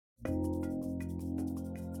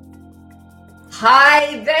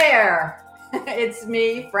Hi there. It's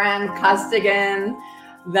me, Fran Costigan,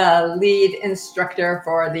 the lead instructor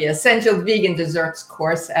for the Essential Vegan Desserts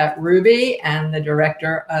course at Ruby and the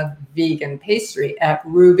director of Vegan Pastry at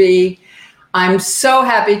Ruby. I'm so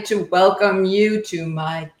happy to welcome you to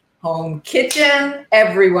my home kitchen.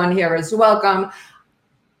 Everyone here is welcome.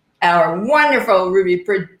 Our wonderful Ruby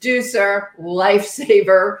producer,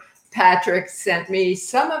 lifesaver, Patrick, sent me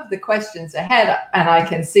some of the questions ahead, and I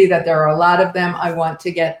can see that there are a lot of them. I want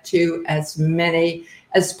to get to as many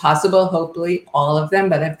as possible, hopefully all of them,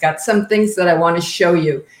 but I've got some things that I want to show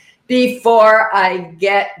you. Before I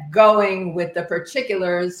get going with the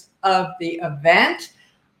particulars of the event,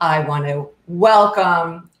 I want to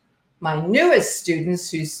welcome my newest students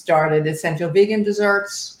who started Essential Vegan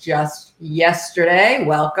Desserts just yesterday.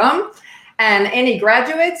 Welcome. And any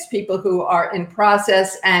graduates, people who are in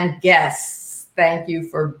process, and guests, thank you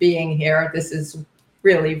for being here. This is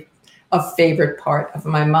really a favorite part of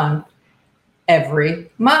my month every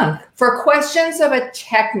month. For questions of a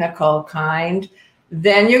technical kind,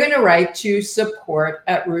 then you're going to write to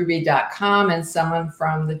support@ruby.com and someone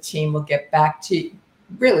from the team will get back to you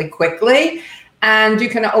really quickly. And you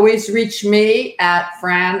can always reach me at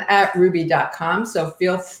fran@ruby.com. So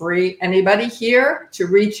feel free, anybody here, to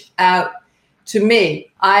reach out to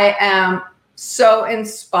me. I am so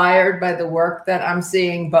inspired by the work that I'm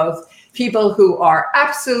seeing, both people who are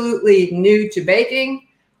absolutely new to baking,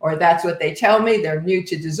 or that's what they tell me, they're new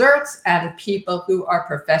to desserts, and people who are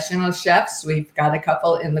professional chefs. We've got a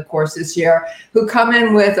couple in the courses here who come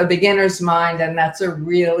in with a beginner's mind, and that's a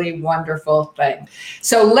really wonderful thing.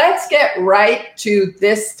 So let's get right to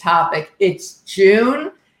this topic. It's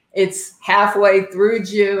June. It's halfway through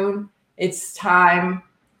June. It's time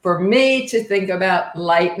for me to think about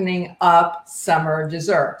lightening up summer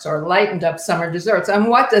desserts, or lightened up summer desserts. And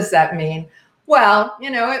what does that mean? Well,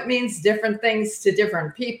 it means different things to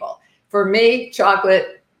different people. For me,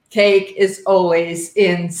 chocolate cake is always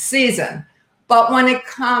in season. But when it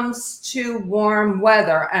comes to warm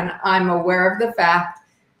weather, and I'm aware of the fact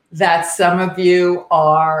that some of you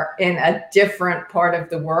are in a different part of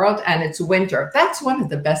the world and it's winter. That's one of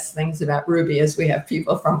the best things about Ruby, is we have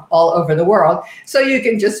people from all over the world. So you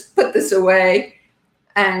can just put this away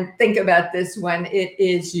and think about this when it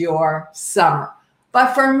is your summer.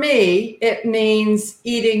 But for me, it means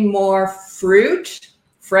eating more fruit,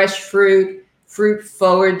 fresh fruit,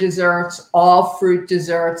 fruit-forward desserts, all fruit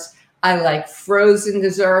desserts. I like frozen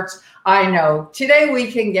desserts. I know today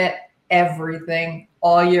we can get everything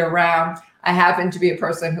all year round. I happen to be a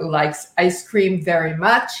person who likes ice cream very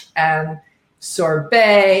much, and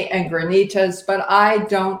sorbet and granitas, but I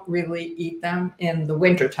don't really eat them in the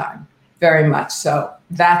wintertime very much. So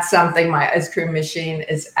that's something. My ice cream machine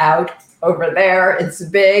is out over there. It's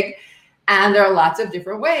big. And there are lots of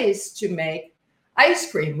different ways to make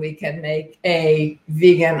ice cream. We can make a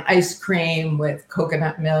vegan ice cream with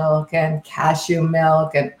coconut milk and cashew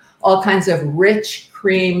milk and all kinds of rich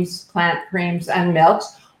creams, plant creams and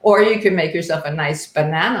milks. Or you can make yourself a nice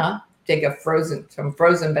banana, take some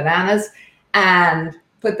frozen bananas and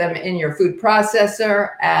put them in your food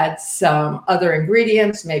processor, add some other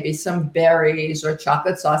ingredients, maybe some berries or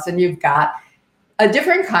chocolate sauce, and you've got a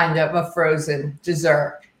different kind of a frozen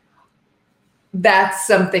dessert. That's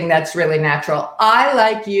something that's really natural. I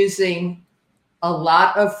like using a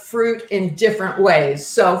lot of fruit in different ways.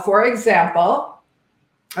 So for example,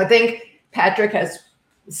 I think Patrick has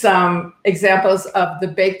some examples of the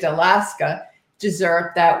Baked Alaska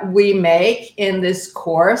dessert that we make in this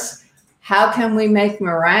course. How can we make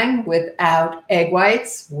meringue without egg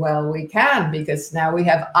whites? Well, we can, because now we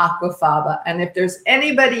have aquafaba. And if there's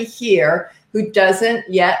anybody here who doesn't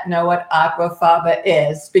yet know what aquafaba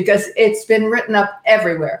is, because it's been written up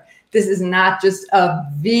everywhere. This is not just a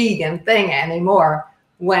vegan thing anymore,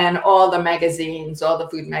 when all the magazines, all the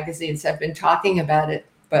food magazines have been talking about it.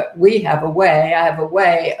 But I have a way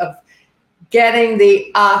of getting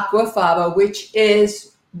the aquafaba, which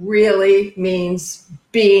really means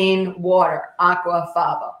bean water,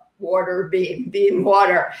 aquafaba, water, bean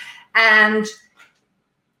water. And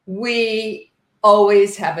we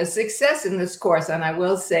always have a success in this course. And I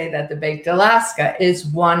will say that the Baked Alaska is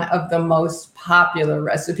one of the most popular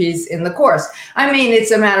recipes in the course. I mean,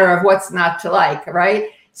 it's a matter of what's not to like,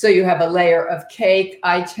 right? So you have a layer of cake.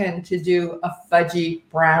 I tend to do a fudgy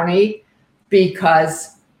brownie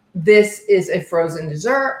because this is a frozen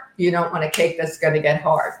dessert. You don't want a cake that's going to get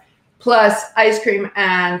hard. Plus ice cream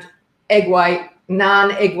and egg white,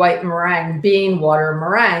 non-egg white meringue, bean water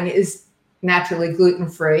meringue is naturally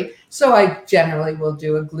gluten-free. So I generally will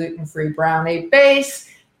do a gluten-free brownie base,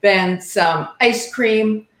 then some ice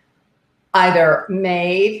cream, either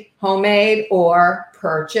made, homemade, or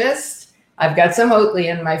purchased. I've got some Oatly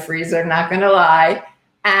in my freezer, not going to lie,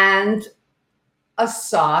 and a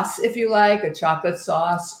sauce, if you like, a chocolate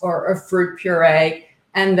sauce or a fruit puree,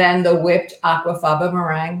 and then the whipped aquafaba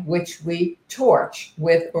meringue, which we torch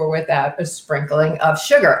with or without a sprinkling of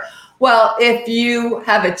sugar. Well, if you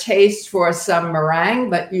have a taste for some meringue,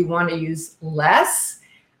 but you want to use less,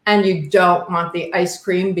 and you don't want the ice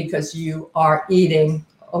cream because you are eating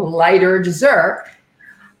a lighter dessert,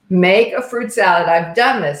 make a fruit salad. I've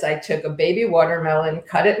done this. I took a baby watermelon,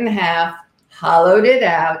 cut it in half, hollowed it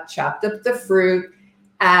out, chopped up the fruit,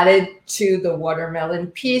 added to the watermelon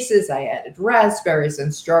pieces. I added raspberries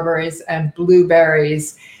and strawberries and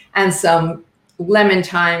blueberries and some lemon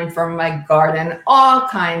thyme from my garden, all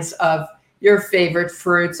kinds of your favorite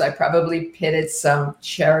fruits. I probably pitted some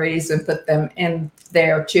cherries and put them in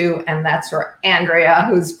there too. And that's for Andrea,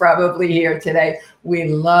 who's probably here today. We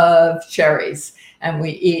love cherries and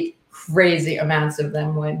we eat crazy amounts of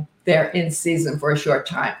them when they're in season for a short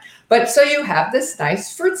time. But so you have this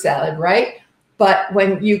nice fruit salad, right? But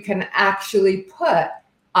when you can actually put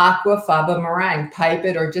aquafaba meringue, pipe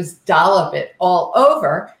it or just dollop it all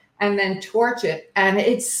over and then torch it. And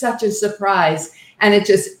it's such a surprise. And it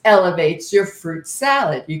just elevates your fruit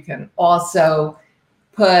salad. You can also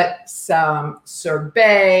put some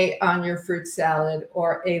sorbet on your fruit salad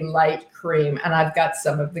or a light cream. And I've got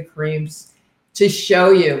some of the creams to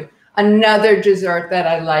show you. Another dessert that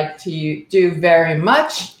I like to do very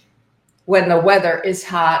much when the weather is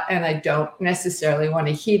hot and I don't necessarily want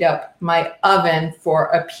to heat up my oven for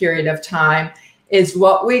a period of time is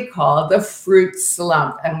what we call the fruit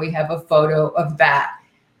slump. And we have a photo of that.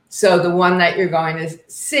 So the one that you're going to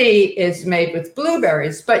see is made with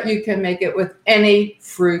blueberries, but you can make it with any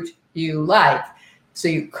fruit you like. So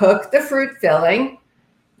you cook the fruit filling.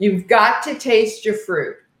 You've got to taste your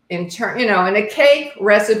fruit. In a cake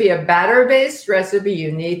recipe, a batter-based recipe,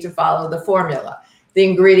 you need to follow the formula. The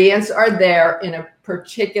ingredients are there in a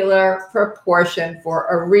particular proportion for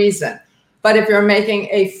a reason. But if you're making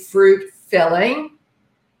a fruit filling,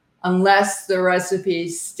 unless the recipe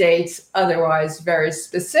states otherwise very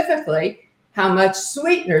specifically, how much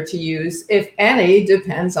sweetener to use, if any,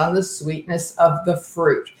 depends on the sweetness of the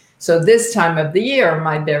fruit. So this time of the year,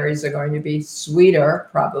 my berries are going to be sweeter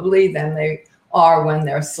probably than they are when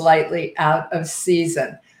they're slightly out of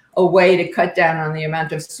season. A way to cut down on the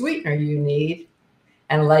amount of sweetener you need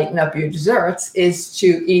and lighten up your desserts is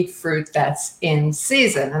to eat fruit that's in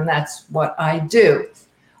season. And that's what I do.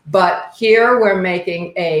 But here we're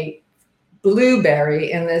making a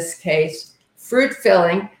blueberry, in this case, fruit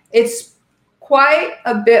filling. It's quite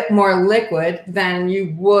a bit more liquid than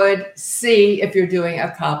you would see if you're doing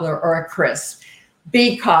a cobbler or a crisp,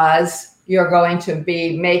 because you're going to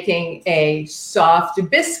be making a soft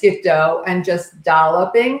biscuit dough and just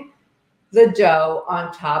dolloping the dough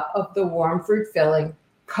on top of the warm fruit filling,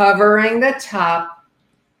 covering the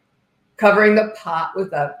pot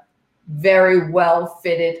with a very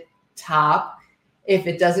well-fitted top. If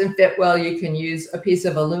it doesn't fit well, you can use a piece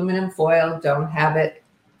of aluminum foil. Don't have it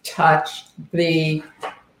touch the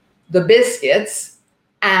biscuits,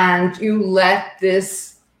 and you let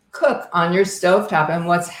this cook on your stovetop. And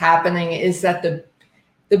what's happening is that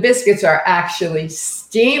the biscuits are actually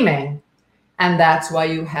steaming, and that's why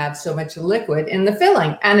you have so much liquid in the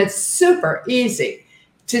filling. And it's super easy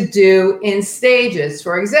to do in stages.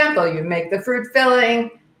 For example, you make the fruit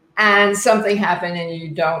filling and something happened and you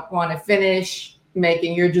don't want to finish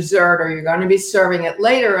making your dessert, or you're going to be serving it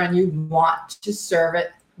later and you want to serve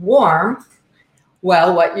it warm.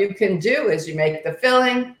 Well, what you can do is you make the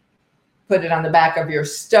filling, put it on the back of your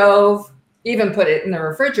stove, even put it in the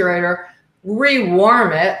refrigerator,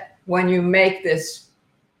 rewarm it when you make this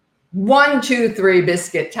 1, 2, 3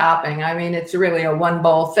 biscuit topping. I mean, it's really a one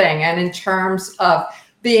bowl thing. And in terms of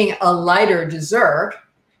being a lighter dessert,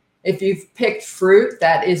 if you've picked fruit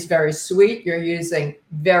that is very sweet, you're using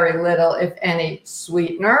very little, if any,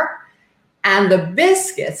 sweetener. And the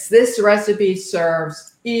biscuits, this recipe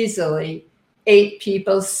serves easily 8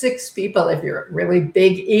 people, 6 people, if you're really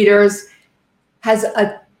big eaters, has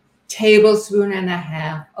a tablespoon and a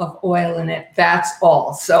half of oil in it. That's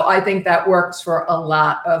all. So I think that works for a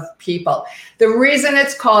lot of people. The reason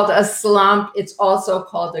it's called a slump, it's also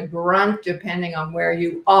called a grunt, depending on where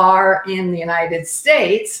you are in the United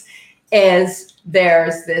States, is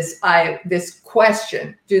there's this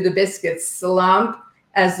question: do the biscuits slump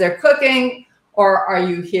as they're cooking, or are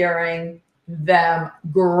you hearing them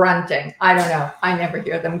grunting? I don't know. I never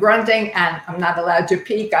hear them grunting, and I'm not allowed to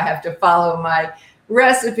peek. I have to follow my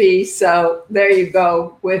recipe. So there you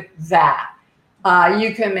go with that.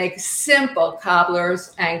 You can make simple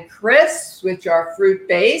cobblers and crisps, which are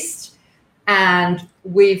fruit-based. And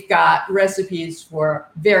we've got recipes for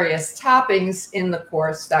various toppings in the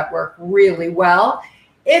course that work really well.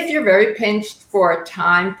 If you're very pinched for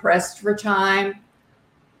time, pressed for time,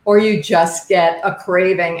 or you just get a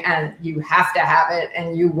craving and you have to have it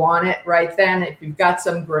and you want it right then, if you've got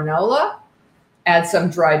some granola, add some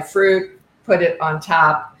dried fruit, put it on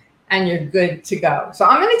top, and you're good to go. So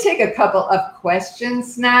I'm going to take a couple of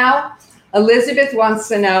questions now. Elizabeth wants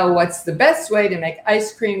to know what's the best way to make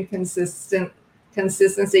ice cream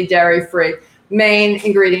consistency dairy-free, main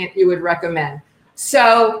ingredient you would recommend.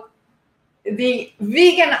 So the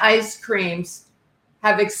vegan ice creams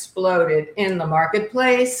have exploded in the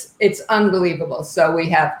marketplace. It's unbelievable. So we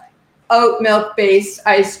have oat milk-based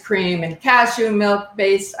ice cream and cashew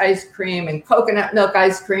milk-based ice cream and coconut milk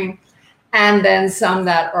ice cream, and then some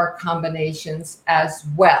that are combinations as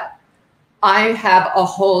well. I have a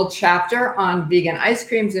whole chapter on vegan ice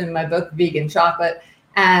creams in my book, Vegan Chocolate,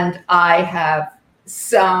 and I have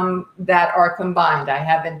some that are combined. I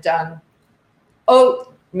haven't done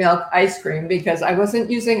oat milk ice cream because I wasn't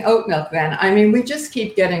using oat milk then. I mean, we just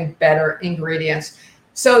keep getting better ingredients.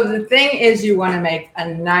 So the thing is, you want to make a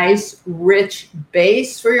nice, rich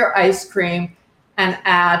base for your ice cream and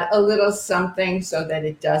add a little something so that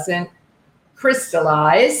it doesn't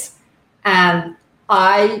crystallize. And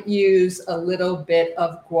I use a little bit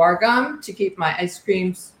of guar gum to keep my ice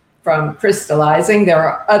creams from crystallizing. There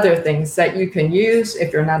are other things that you can use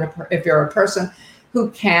if you're a person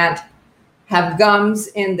who can't have gums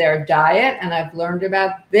in their diet. And I've learned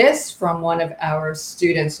about this from one of our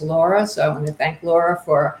students, Laura. So I want to thank Laura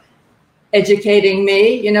for educating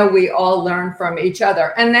me. You know, we all learn from each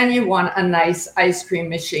other. And then you want a nice ice cream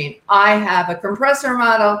machine. I have a compressor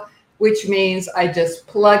model, which means I just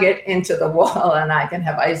plug it into the wall and I can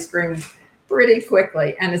have ice cream pretty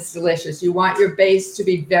quickly, and it's delicious. You want your base to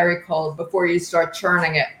be very cold before you start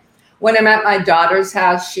churning it. When I'm at my daughter's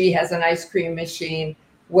house, she has an ice cream machine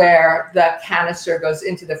where the canister goes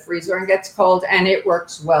into the freezer and gets cold, and it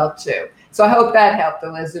works well too. So I hope that helped,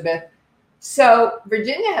 Elizabeth. So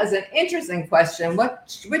Virginia has an interesting question.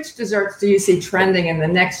 Which desserts do you see trending in the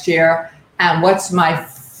next year? And what's my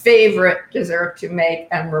favorite dessert to make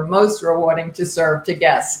and most rewarding to serve to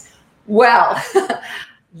guests? Well,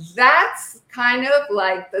 that's kind of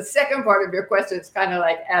like the second part of your question. It's kind of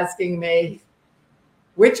like asking me,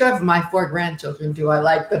 which of my 4 grandchildren do I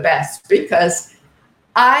like the best? Because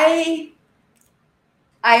I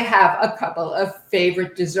have a couple of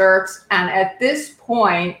favorite desserts. And at this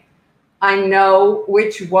point, I know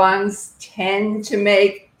which ones tend to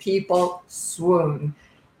make people swoon.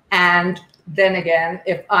 And then again,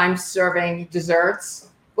 if I'm serving desserts,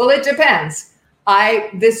 well, it depends.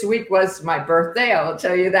 This week was my birthday, I will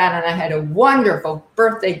tell you that, and I had a wonderful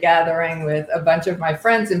birthday gathering with a bunch of my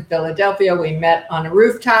friends in Philadelphia. We met on a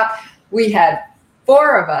rooftop. We had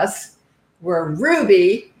 4 of us were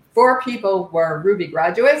Ruby. 4 people were Ruby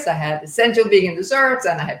graduates. I had Essential Vegan Desserts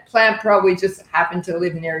and I had Plant Pro. We just happened to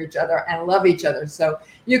live near each other and love each other. So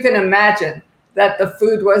you can imagine that the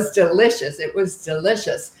food was delicious. It was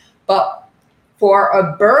delicious. But for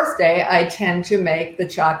a birthday, I tend to make the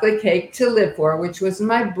chocolate cake to live for, which was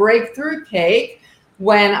my breakthrough cake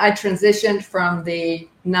when I transitioned from the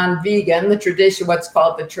non-vegan, the tradition, what's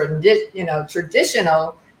called the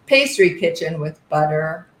traditional pastry kitchen with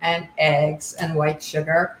butter and eggs and white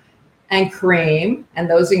sugar and cream and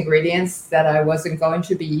those ingredients that I wasn't going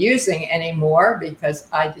to be using anymore because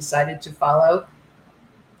I decided to follow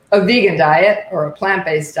a vegan diet or a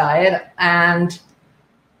plant-based diet. And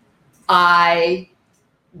I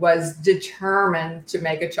was determined to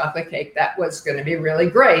make a chocolate cake that was going to be really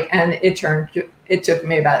great. And it took me it took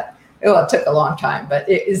a long time, but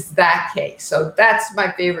it is that cake. So that's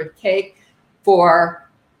my favorite cake for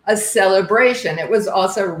a celebration. It was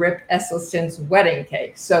also Rip Esselstyn's wedding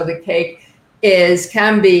cake. So the cake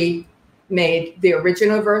can be made, the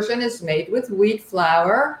original version is made with wheat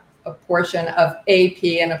flour, a portion of AP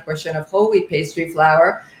and a portion of whole wheat pastry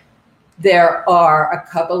flour. There are a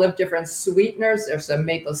couple of different sweeteners. There's some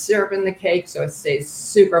maple syrup in the cake, so it stays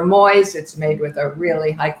super moist. It's made with a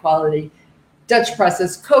really high quality Dutch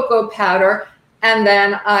processed cocoa powder. And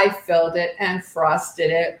then I filled it and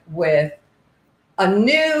frosted it with a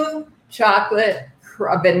new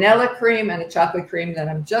a vanilla cream and a chocolate cream that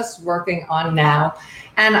I'm just working on now.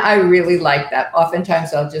 And I really like that.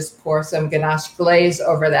 Oftentimes I'll just pour some ganache glaze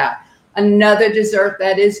over that. Another dessert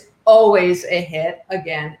that is always a hit,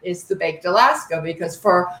 again, is the baked Alaska, because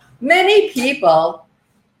for many people,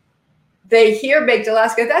 they hear baked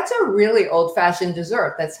Alaska, that's a really old-fashioned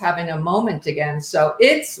dessert that's having a moment again. So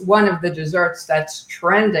it's one of the desserts that's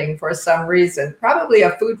trending for some reason. Probably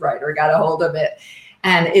a food writer got a hold of it,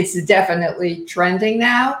 and it's definitely trending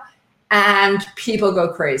now. And people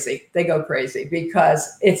go crazy. They go crazy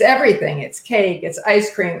because it's everything. It's cake, it's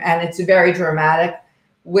ice cream, and it's very dramatic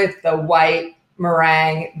with the white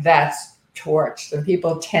meringue that's torched. And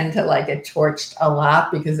people tend to like it torched a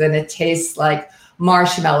lot because then it tastes like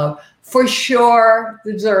marshmallow. For sure,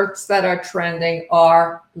 desserts that are trending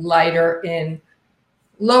are lower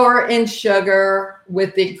in sugar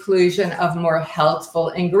with the inclusion of more healthful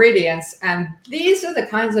ingredients. And these are the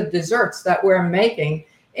kinds of desserts that we're making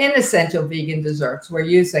in Essential Vegan Desserts. We're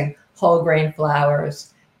using whole grain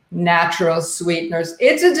flours, natural sweeteners.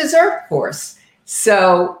 It's a dessert course.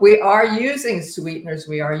 So we are using sweeteners,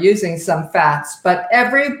 we are using some fats, but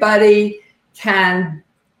everybody can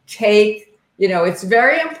take, it's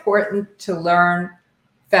very important to learn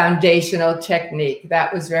foundational technique.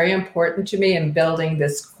 That was very important to me in building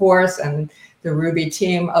this course, and the Ruby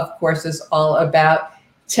team, of course, is all about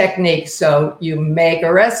technique. So you make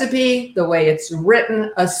a recipe the way it's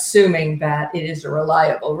written, assuming that it is a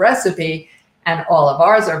reliable recipe, and all of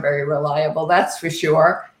ours are very reliable, that's for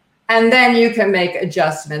sure. And then you can make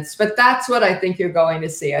adjustments. But that's what I think you're going to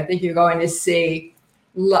see. I think you're going to see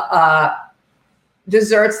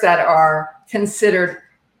desserts that are considered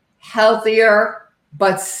healthier,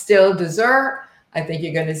 but still dessert. I think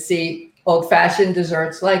you're going to see old-fashioned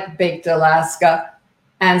desserts like baked Alaska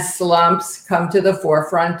and slumps come to the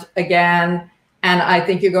forefront again. And I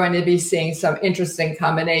think you're going to be seeing some interesting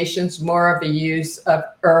combinations, more of a use of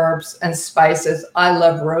herbs and spices. I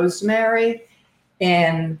love rosemary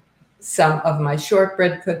in some of my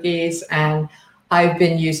shortbread cookies, and I've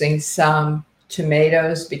been using some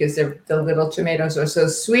tomatoes because the little tomatoes are so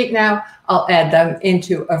sweet now. I'll add them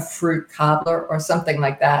into a fruit cobbler or something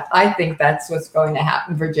like that. I think that's what's going to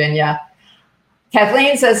happen, Virginia.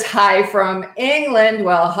 Kathleen says hi from England.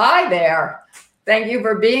 Well, hi there. Thank you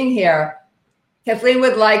for being here. Kathleen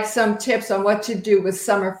would like some tips on what to do with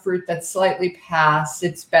summer fruit that's slightly past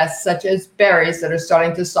its best, such as berries that are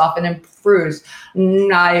starting to soften and bruise.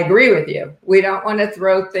 I agree with you. We don't want to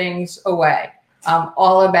throw things away. I'm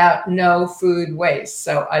all about no food waste.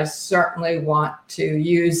 So I certainly want to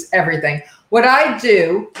use everything. What I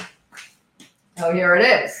do, oh, here it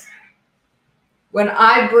is. When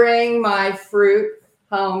I bring my fruit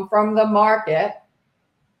home from the market,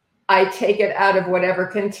 I take it out of whatever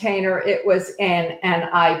container it was in and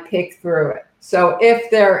I pick through it. So if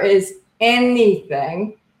there is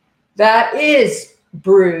anything that is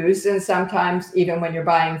bruised, and sometimes even when you're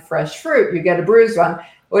buying fresh fruit, you get a bruised one.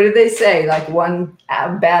 What do they say? Like one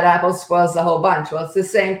bad apple spoils the whole bunch. Well, it's the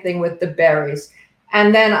same thing with the berries.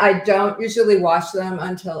 And then I don't usually wash them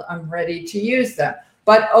until I'm ready to use them.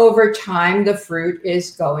 But over time, the fruit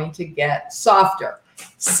is going to get softer.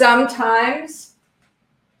 Sometimes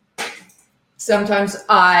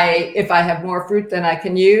if I have more fruit than I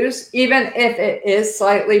can use, even if it is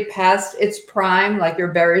slightly past its prime, like your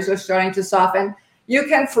berries are starting to soften, you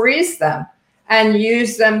can freeze them and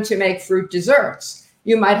use them to make fruit desserts.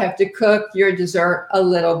 You might have to cook your dessert a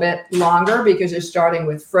little bit longer because you're starting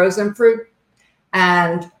with frozen fruit.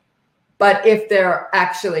 But if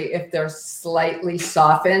they're slightly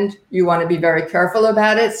softened, you want to be very careful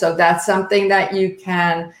about it. So that's something that you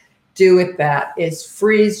can do with that, is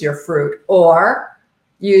freeze your fruit or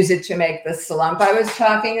use it to make the slump I was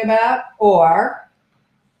talking about. Or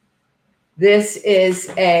this is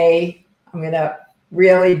I'm going to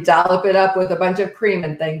really dollop it up with a bunch of cream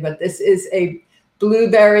and things, but this is a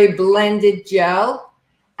blueberry blended gel,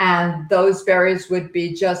 and those berries would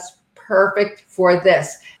be just perfect for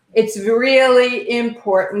this. It's really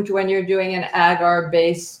important when you're doing an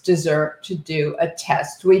agar-based dessert to do a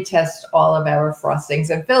test. We test all of our frostings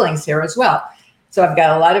and fillings here as well. So I've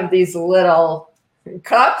got a lot of these little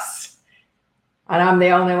cups, and I'm the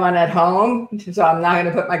only one at home, so I'm not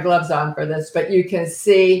going to put my gloves on for this, but you can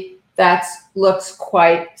see that looks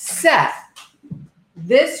quite set.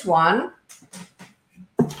 This one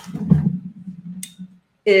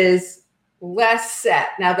is less set.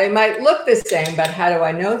 Now they might look the same, but how do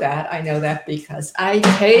I know that? I know that because I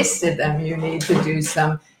tasted them. You need to do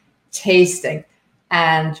some tasting,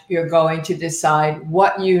 and you're going to decide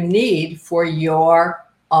what you need for your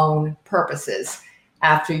own purposes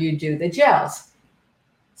after you do the gels.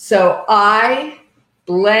 So I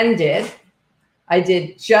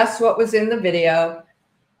did just what was in the video.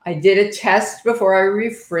 I did a test before I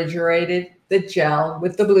refrigerated the gel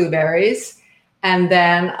with the blueberries. And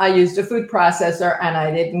then I used a food processor, and I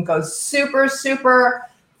didn't go super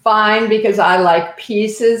fine, because I like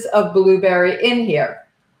pieces of blueberry in here.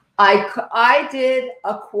 I did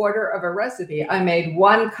a quarter of a recipe. I made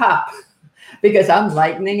 1 cup because I'm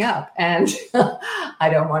lightening up and I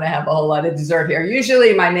don't want to have a whole lot of dessert here.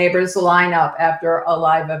 Usually my neighbors line up after a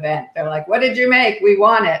live event. They're like, what did you make? We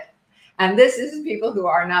want it. And this is people who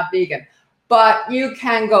are not vegan. But you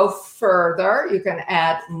can go further. You can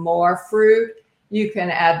add more fruit. You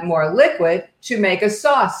can add more liquid to make a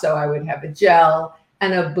sauce. So I would have a gel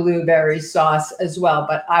and a blueberry sauce as well.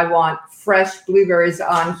 But I want fresh blueberries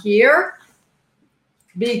on here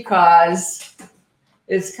because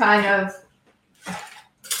it's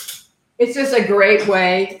just a great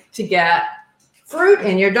way to get fruit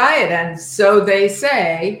in your diet. And so they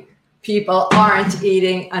say people aren't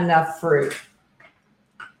eating enough fruit.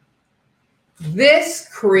 This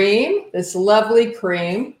cream, this lovely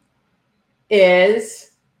cream,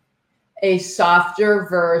 is a softer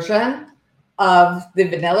version of the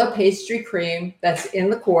vanilla pastry cream that's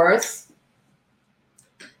in the course.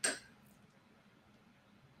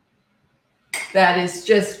 That is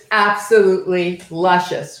just absolutely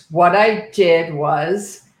luscious. What I did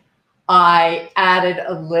was I added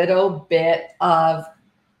a little bit of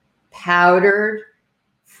powdered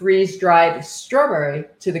freeze-dried strawberry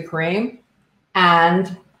to the cream,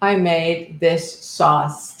 and I made this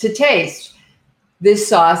sauce to taste. This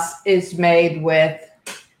sauce is made with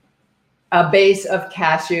a base of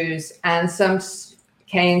cashews and some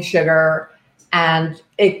cane sugar, and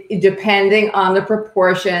depending on the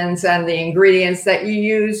proportions and the ingredients that you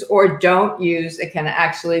use or don't use, it can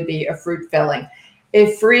actually be a fruit filling.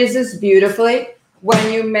 It freezes beautifully.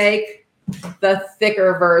 When you make the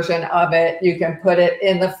thicker version of it, you can put it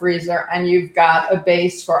in the freezer and you've got a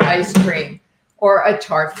base for ice cream or a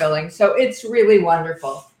tart filling. So it's really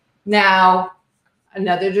wonderful. Now,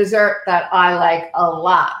 another dessert that I like a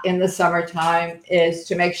lot in the summertime is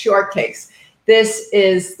to make shortcakes. This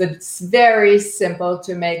is the very simple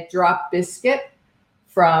to make drop biscuit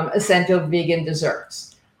from Essential Vegan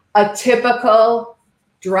Desserts. A typical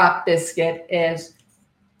drop biscuit is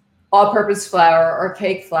all-purpose flour or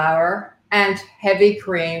cake flour and heavy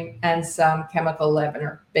cream and some chemical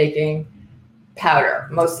leavener, baking powder,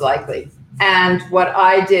 most likely. And what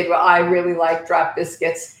I did, well, I really like drop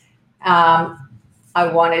biscuits. I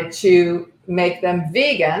wanted to make them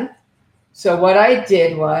vegan. So what I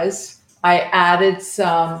did was I added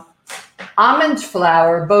some almond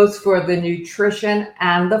flour, both for the nutrition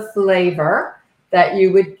and the flavor that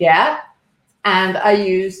you would get. And I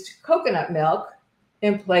used coconut milk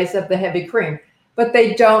in place of the heavy cream. But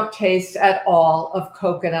they don't taste at all of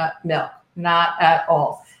coconut milk, not at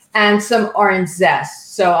all. And some orange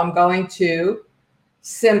zest. So I'm going to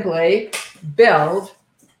simply build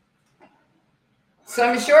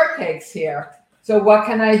some shortcakes here. So what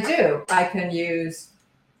can I do? I can use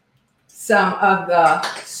some of the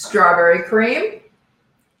strawberry cream.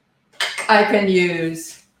 I can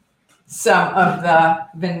use some of the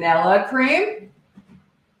vanilla cream.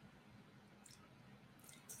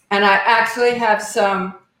 And I actually have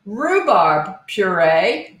some rhubarb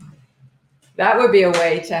puree. That would be a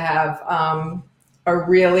way to have a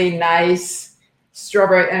really nice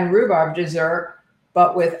strawberry and rhubarb dessert,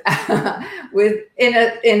 but with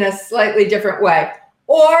in a slightly different way.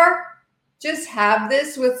 Or just have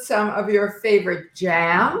this with some of your favorite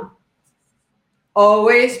jam.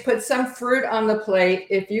 Always put some fruit on the plate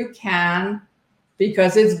if you can,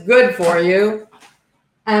 because it's good for you.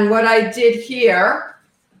 And what I did here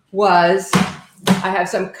was I have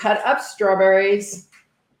some cut up strawberries.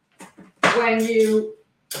 When you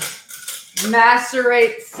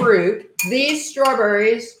macerate fruit, these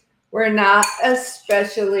strawberries were not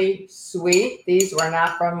especially sweet. These were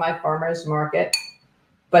not from my farmer's market,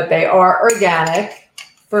 but they are organic.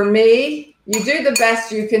 For me, you do the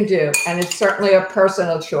best you can do, and it's certainly a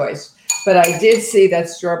personal choice. But I did see that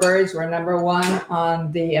strawberries were #1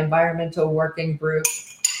 on the Environmental Working Group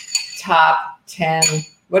top 10.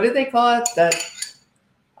 What do they call it?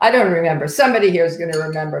 I don't remember. Somebody here is going to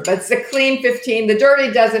remember. But it's the Clean 15, the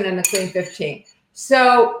Dirty Dozen and the Clean 15.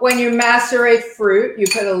 So when you macerate fruit, you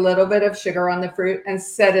put a little bit of sugar on the fruit and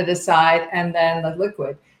set it aside, and then the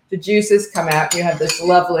liquid. The juices come out. You have this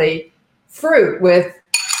lovely fruit with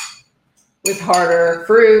harder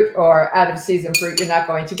fruit or out of season fruit. You're not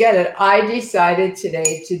going to get it. I decided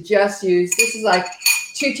today to just use, this is like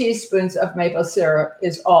 2 teaspoons of maple syrup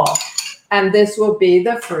is all. And this will be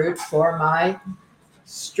the fruit for my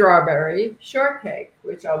strawberry shortcake,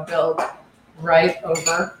 which I'll build right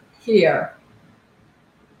over here.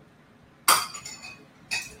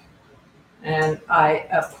 And I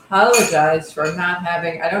apologize for not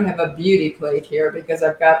having, I don't have a beauty plate here because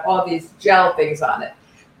I've got all these gel things on it.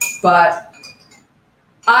 but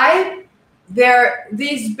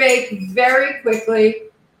these bake very quickly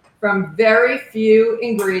from very few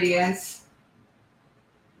ingredients.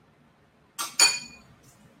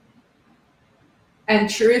 And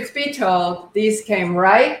truth be told, these came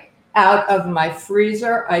right out of my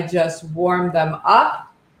freezer. I just warmed them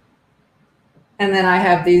up. And then I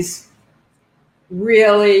have these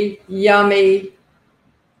really yummy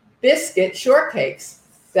biscuit shortcakes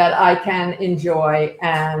that I can enjoy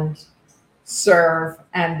and serve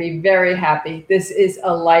and be very happy. This is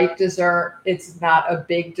a light dessert. It's not a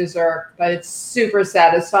big dessert, but it's super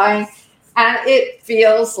satisfying and it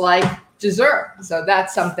feels like dessert. So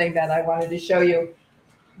that's something that I wanted to show you.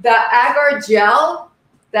 The agar gel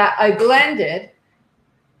that I blended,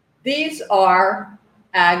 this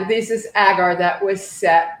is agar that was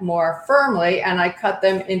set more firmly, and I cut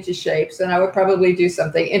them into shapes, and I would probably do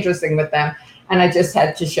something interesting with them. And I just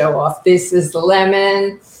had to show off. This is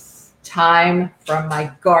lemon thyme from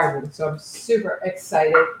my garden. So I'm super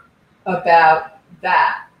excited about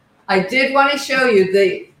that. I did want to show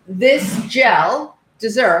you this gel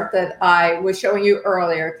dessert that I was showing you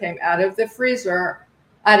earlier came out of the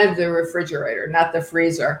refrigerator, not the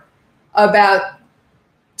freezer, about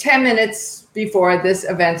 10 minutes before this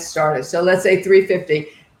event started. So let's say 3:50.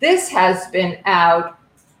 This has been out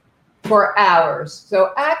for hours.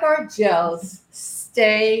 So agar gels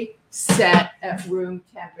stay set at room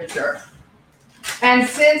temperature. And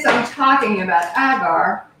since I'm talking about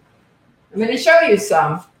agar, I'm going to show you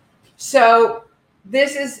some. So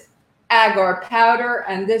this is agar powder,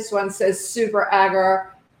 and this one says super agar.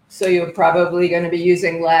 So you're probably going to be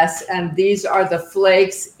using less. And these are the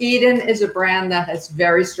flakes. Eden is a brand that has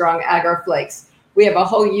very strong agar flakes. We have a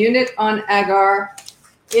whole unit on agar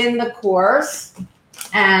in the course.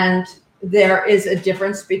 And there is a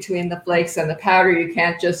difference between the flakes and the powder. You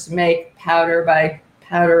can't just make powder by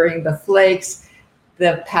powdering the flakes.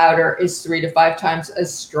 The powder is 3 to 5 times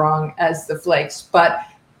as strong as the flakes. But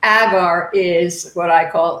agar is what I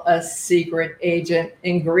call a secret agent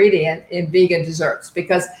ingredient in vegan desserts,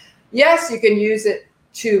 because yes, you can use it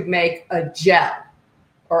to make a gel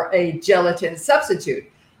or a gelatin substitute.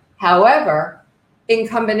 However, in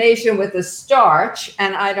combination with the starch,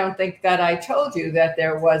 and I don't think that I told you that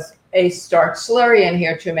there was a starch slurry in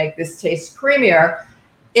here to make this taste creamier,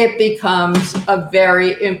 it becomes a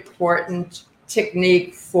very important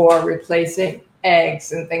technique for replacing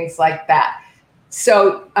eggs and things like that.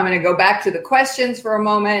 So I'm going to go back to the questions for a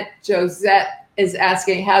moment. Josette is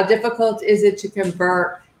asking, how difficult is it to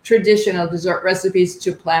convert traditional dessert recipes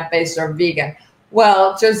to plant-based or vegan?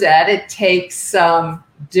 Well, Josette, it takes some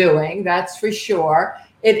doing, that's for sure.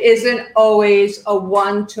 It isn't always a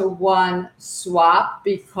one-to-one swap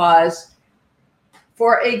because,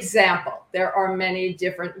 for example, there are many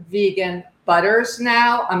different vegan butters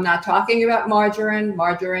now. I'm not talking about margarine.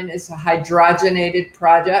 Margarine is a hydrogenated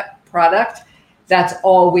product. That's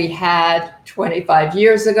all we had 25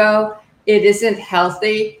 years ago. It isn't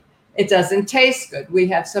healthy. It doesn't taste good. We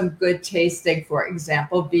have some good tasting, for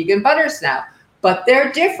example, vegan butters now, but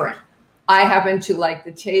they're different. I happen to like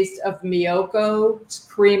the taste of Miyoko's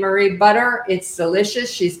creamery butter. It's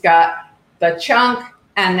delicious. She's got the chunk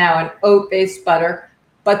and now an oat-based butter,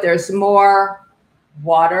 but there's more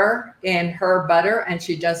water in her butter, and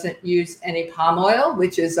she doesn't use any palm oil,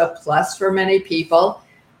 which is a plus for many people.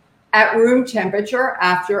 At room temperature,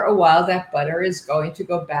 after a while, that butter is going to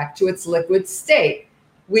go back to its liquid state.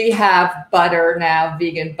 We have butter now,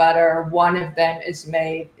 vegan butter. One of them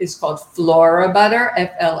is called Flora butter,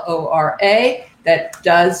 Flora, that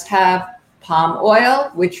does have palm oil,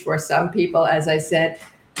 which for some people, as I said,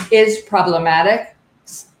 is problematic.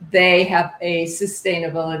 They have a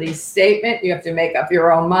sustainability statement. You have to make up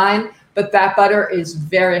your own mind, but that butter is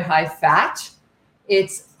very high fat.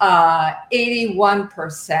 It's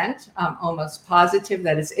 81%. I'm almost positive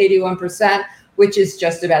that it's 81%, which is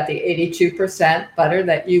just about the 82% butter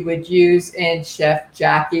that you would use in Chef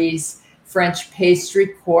Jackie's French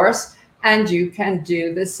pastry course. And you can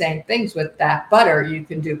do the same things with that butter. You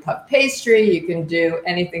can do puff pastry. You can do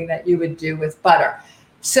anything that you would do with butter.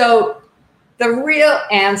 So the real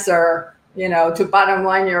answer, to bottom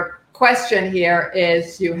line your question here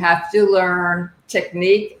is you have to learn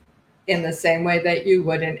technique in the same way that you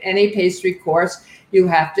would in any pastry course. You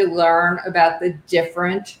have to learn about the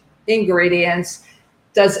different ingredients.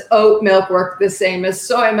 Does oat milk work the same as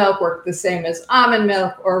soy milk, work the same as almond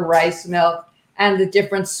milk or rice milk, and the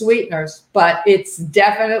different sweeteners? But it's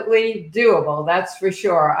definitely doable, that's for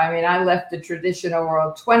sure. I mean, I left the traditional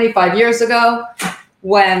world 25 years ago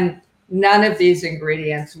when none of these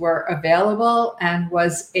ingredients were available and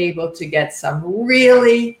was able to get some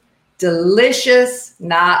really delicious,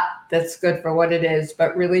 not that's good for what it is,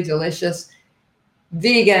 but really delicious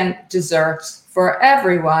vegan desserts for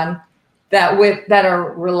everyone that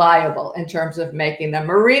are reliable in terms of making them.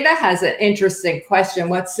 Marina has an interesting question.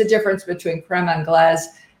 What's the difference between creme anglaise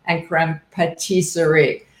and creme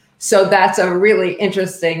patisserie? So that's a really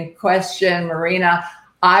interesting question, Marina.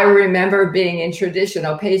 I remember being in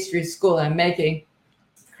traditional pastry school and making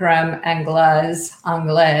creme anglaise,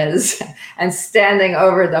 and standing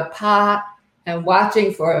over the pot and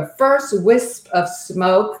watching for a first wisp of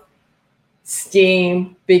smoke,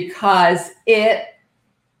 steam, because they're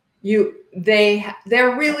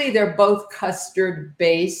both custard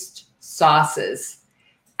based sauces,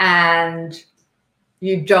 and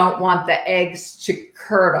you don't want the eggs to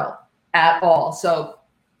curdle at all. So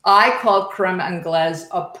I call creme anglaise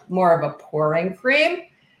more of a pouring cream,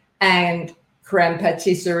 and creme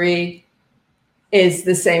patisserie is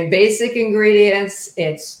the same basic ingredients.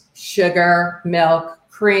 It's sugar, milk,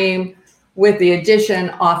 cream, with the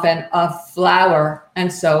addition often of flour. And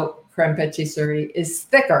so creme patisserie is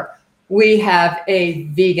thicker. We have a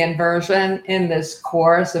vegan version in this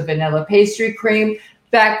course, a vanilla pastry cream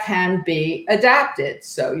that can be adapted.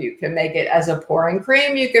 So you can make it as a pouring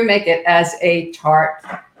cream, you can make it as a tart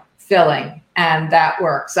filling, and that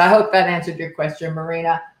works. I hope that answered your question,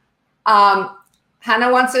 Marina.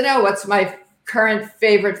 Hannah wants to know, what's my current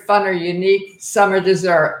favorite fun or unique summer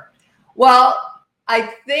dessert? Well, I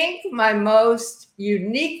think my most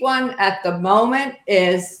unique one at the moment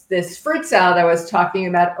is this fruit salad I was talking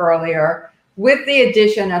about earlier, with the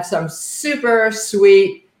addition of some super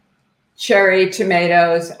sweet cherry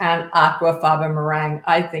tomatoes and aquafaba meringue.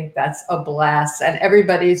 I think that's a blast, and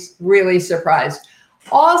everybody's really surprised.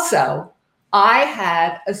 Also, I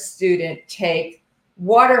had a student take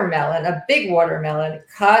watermelon, a big watermelon,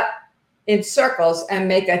 cut in circles and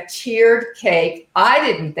make a tiered cake. I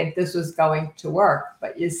didn't think this was going to work,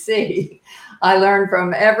 but you see, I learned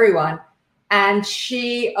from everyone. And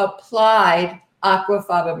she applied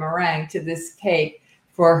aquafaba meringue to this cake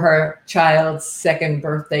for her child's second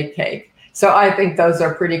birthday cake. So I think those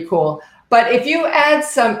are pretty cool. But if you add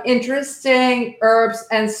some interesting herbs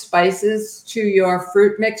and spices to your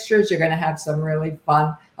fruit mixtures, you're going to have some really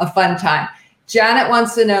a fun time. Janet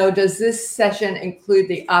wants to know, does this session include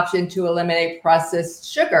the option to eliminate processed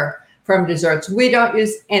sugar from desserts? We don't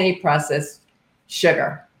use any processed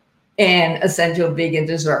sugar in essential vegan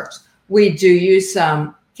desserts. We do use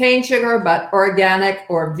some cane sugar, but organic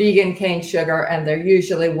or vegan cane sugar, and they're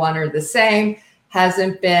usually one or the same,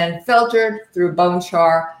 hasn't been filtered through bone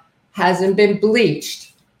char, hasn't been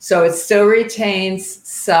bleached. So it still retains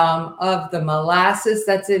some of the molasses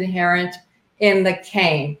that's inherent in the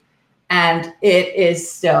cane. And it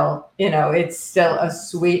is still, it's still a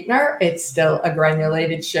sweetener. It's still a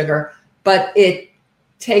granulated sugar, but it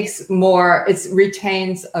retains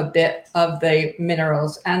a bit of the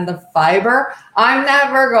minerals and the fiber. I'm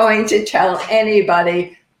never going to tell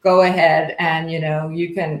anybody, go ahead and,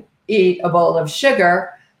 you can eat a bowl of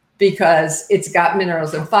sugar because it's got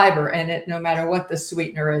minerals and fiber in it, no matter what the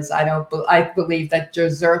sweetener is. I believe that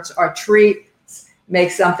desserts are treats.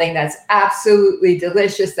 Make something that's absolutely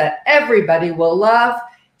delicious that everybody will love.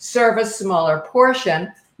 Serve a smaller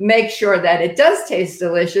portion. Make sure that it does taste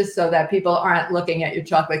delicious so that people aren't looking at your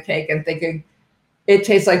chocolate cake and thinking it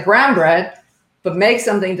tastes like brown bread, but make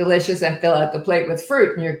something delicious and fill out the plate with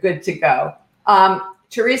fruit and you're good to go.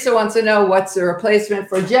 Teresa wants to know, what's the replacement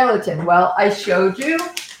for gelatin? Well, I showed you.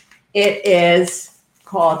 It is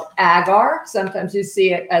called agar. Sometimes you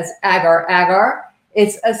see it as agar.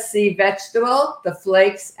 It's a sea vegetable, the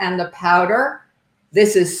flakes and the powder.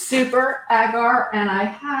 This is super agar,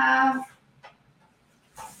 and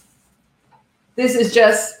this is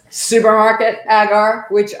just supermarket agar,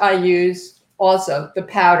 which I use also, the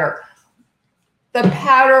powder. The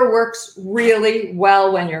powder works really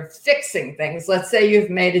well when you're fixing things. Let's say you've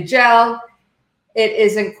made a gel. It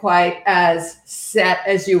isn't quite as set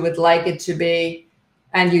as you would like it to be,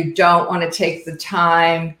 and you don't want to take the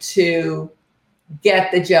time to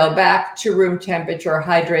get the gel back to room temperature,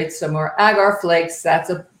 hydrate some more agar flakes. That's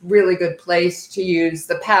a really good place to use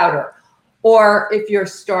the powder. Or if you're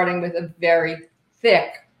starting with a very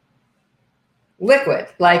thick liquid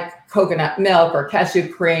like coconut milk or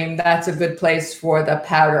cashew cream, that's a good place for the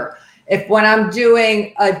powder. When I'm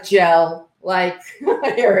doing a gel, like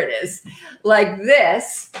here it is, like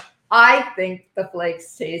this, I think the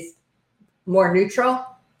flakes taste more neutral.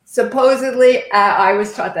 Supposedly, I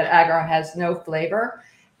was taught that agar has no flavor.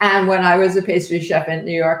 And when I was a pastry chef in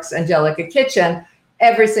New York's Angelica Kitchen,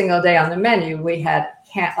 every single day on the menu, we had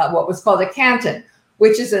what was called a Canton,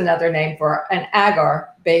 which is another name for an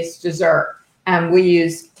agar-based dessert. And we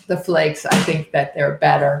use the flakes, I think that they're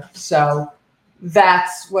better. So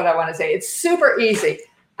that's what I want to say. It's super easy.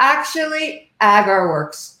 Actually, agar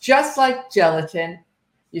works just like gelatin.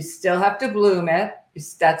 You still have to bloom it.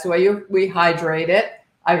 That's why we hydrate it.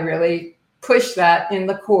 I really push that in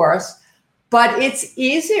the course. But it's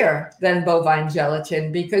easier than bovine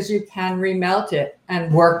gelatin because you can remelt it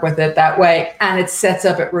and work with it that way. And it sets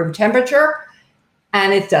up at room temperature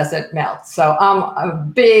and it doesn't melt. So I'm a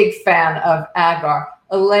big fan of agar.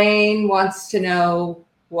 Elaine wants to know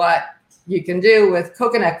what you can do with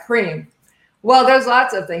coconut cream. Well, there's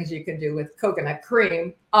lots of things you can do with coconut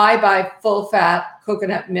cream. I buy full fat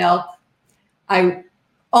coconut milk. I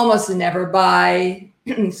almost never buy,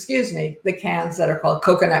 excuse me, the cans that are called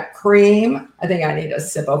coconut cream. I think I need a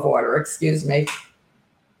sip of water, excuse me.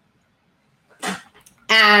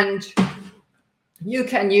 And you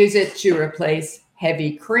can use it to replace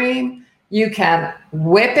heavy cream. You can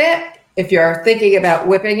whip it. If you're thinking about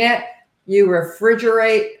whipping it, you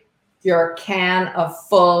refrigerate your can of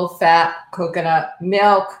full fat coconut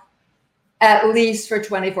milk at least for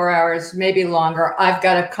 24 hours, maybe longer. I've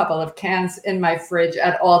got a couple of cans in my fridge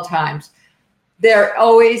at all times. There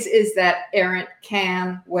always is that errant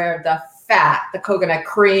can where the fat, the coconut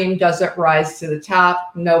cream doesn't rise to the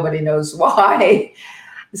top. Nobody knows why.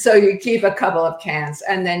 So you keep a couple of cans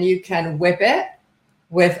and then you can whip it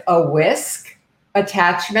with a whisk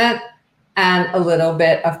attachment and a little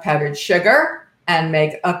bit of powdered sugar and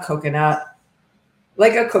make a coconut,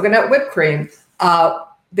 like a coconut whipped cream.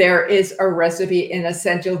 There is a recipe in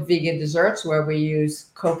Essential Vegan Desserts where we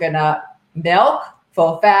use coconut milk,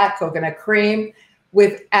 full fat, coconut cream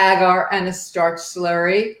with agar and a starch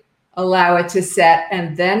slurry. Allow it to set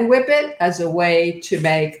and then whip it as a way to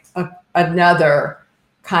make another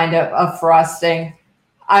kind of a frosting.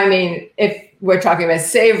 I mean, if we're talking about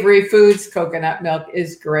savory foods, coconut milk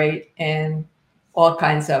is great in all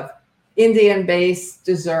kinds of Indian-based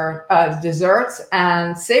desserts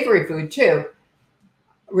and savory food too.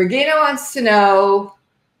 Regina wants to know,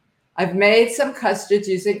 I've made some custards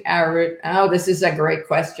using arrowroot. Oh, this is a great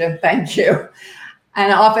question. Thank you.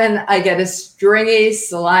 And often I get a stringy,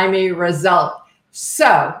 slimy result.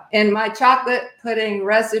 So in my chocolate pudding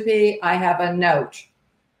recipe, I have a note.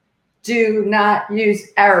 Do not use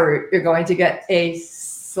arrowroot. You're going to get a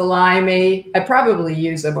slimy, I probably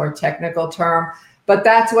use a more technical term, but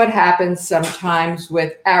that's what happens sometimes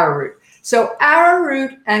with arrowroot. So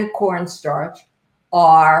arrowroot and cornstarch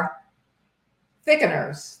are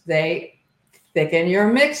thickeners. They thicken your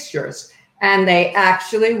mixtures and they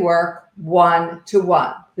actually work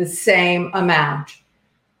 1-to-1, the same amount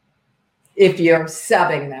if you're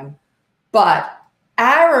subbing them. But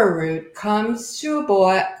arrowroot comes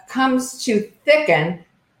to thicken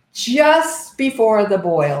just before the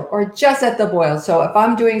boil or just at the boil. So if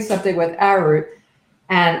I'm doing something with arrowroot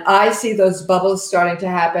and I see those bubbles starting to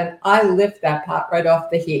happen, I lift that pot right off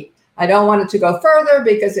the heat. I don't want it to go further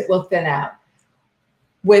because it will thin out.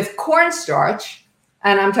 With cornstarch,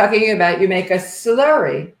 and I'm talking about you make a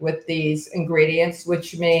slurry with these ingredients,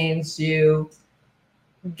 which means you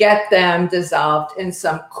get them dissolved in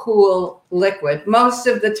some cool liquid most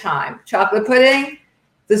of the time. Chocolate pudding,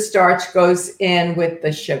 the starch goes in with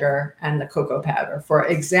the sugar and the cocoa powder. For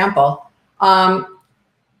example,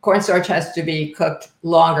 cornstarch has to be cooked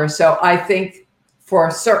longer. So I think for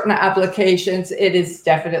certain applications, it is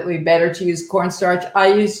definitely better to use cornstarch.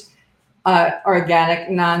 I use organic,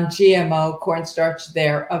 non-GMO cornstarch.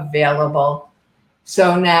 They're available.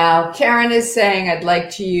 So now Karen is saying, I'd like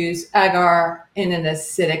to use agar in an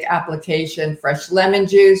acidic application, fresh lemon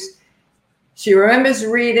juice. She remembers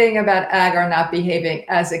reading about agar not behaving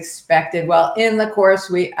as expected. Well, in the course,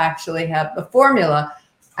 we actually have the formula.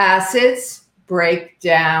 Acids break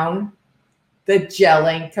down the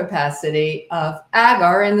gelling capacity of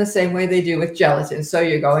agar in the same way they do with gelatin. So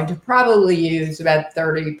you're going to probably use about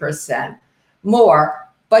 30% more,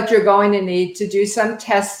 but you're going to need to do some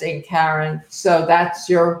testing, Karen. So that's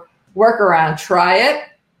your workaround. Try it.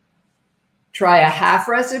 Try a half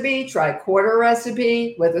recipe, try a quarter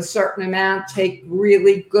recipe with a certain amount, take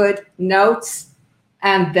really good notes.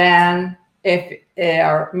 And then if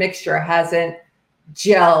our mixture hasn't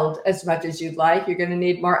gelled as much as you'd like, you're going to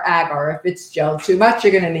need more agar. If it's gelled too much,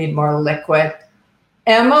 you're going to need more liquid.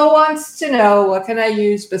 Emma wants to know, what can I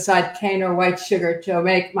use beside cane or white sugar to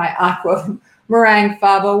make my aqua meringue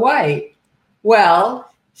fava white?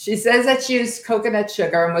 Well, she says that she used coconut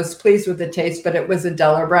sugar and was pleased with the taste, but it was a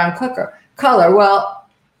duller brown color. Well,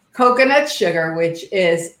 coconut sugar, which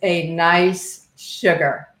is a nice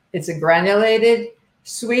sugar. It's a granulated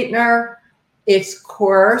sweetener. It's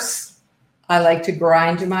coarse. I like to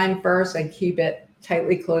grind mine first and keep it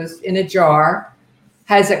tightly closed in a jar.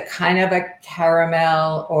 has a kind of a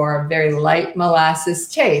caramel or very light molasses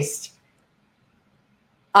taste.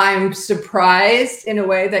 I'm surprised in a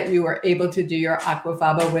way that you were able to do your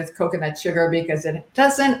aquafaba with coconut sugar, because it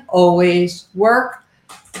doesn't always work.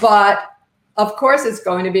 But of course, it's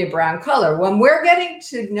going to be a brown color. When we're getting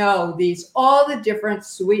to know all the different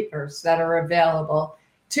sweeteners that are available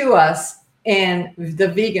to us in the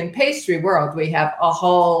vegan pastry world, we have a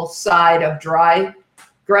whole side of dry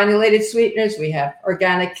granulated sweeteners. We have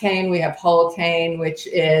organic cane, we have whole cane, which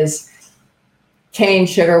is cane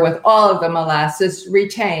sugar with all of the molasses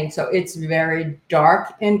retained. So it's very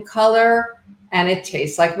dark in color and it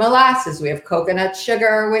tastes like molasses. We have coconut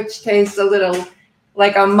sugar, which tastes a little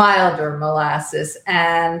like a milder molasses.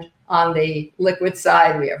 And on the liquid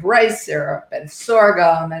side, we have rice syrup and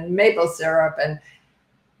sorghum and maple syrup and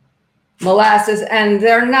molasses, and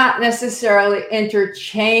they're not necessarily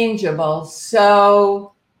interchangeable.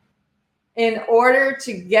 So in order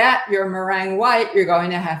to get your meringue white, you're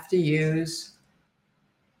going to have to use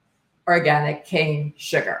organic cane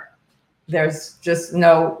sugar. There's just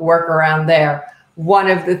no workaround there. One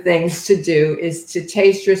of the things to do is to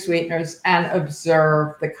taste your sweeteners and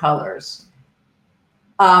observe the colors.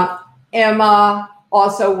 Emma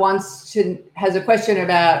also has a question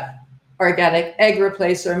about organic egg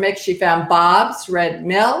replacer mix. She found Bob's Red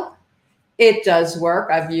Mill. It does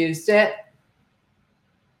work. I've used it,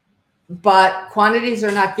 but quantities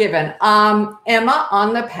are not given. Emma,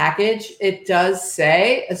 on the package, it does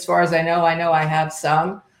say, as far as I know I have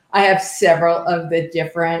some. I have several of the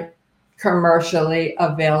different commercially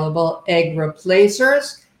available egg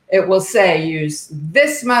replacers. It will say use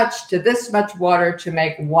this much to this much water to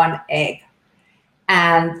make 1 egg.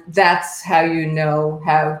 And that's how you know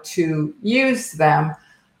how to use them.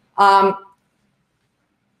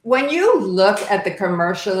 When you look at the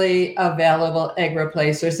commercially available egg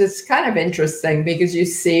replacers, it's kind of interesting because you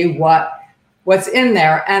see what's in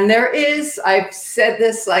there. And there is, I've said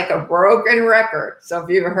this like a broken record. So if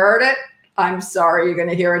you've heard it, I'm sorry, you're going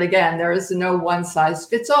to hear it again. There is no one size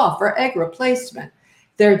fits all for egg replacement.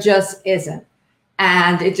 There just isn't.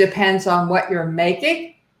 And it depends on what you're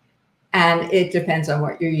making, and it depends on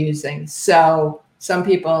what you're using. So some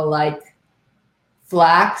people like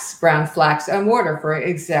flax, brown flax and water, for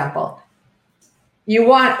example. You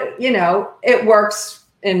want, it works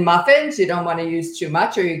in muffins. You don't want to use too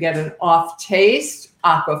much or you get an off taste.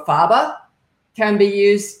 Aquafaba can be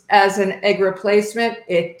used as an egg replacement.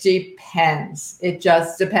 It depends. It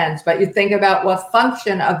just depends. But you think about what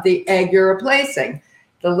function of the egg you're replacing.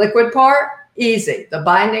 The liquid part, easy. The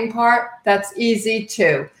binding part, that's easy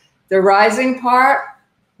too. The rising part,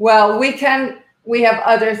 well, we have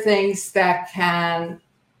other things that can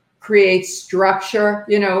create structure,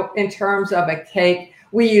 in terms of a cake.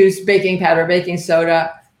 We use baking powder, baking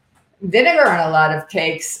soda, vinegar in a lot of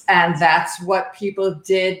cakes, and that's what people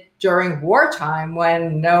did during wartime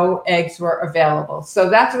when no eggs were available. So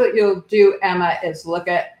that's what you'll do, Emma, is look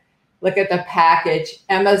at the package.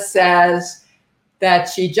 Emma says that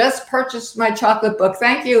she just purchased my chocolate book.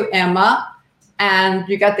 Thank you, Emma. And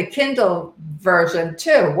you got the Kindle version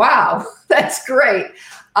too. Wow, that's great.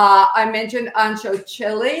 I mentioned ancho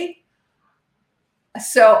chili.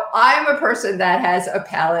 So I'm a person that has a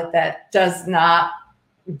palate that does not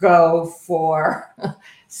go for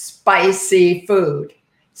spicy food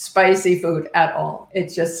at all.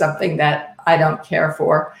 It's just something that I don't care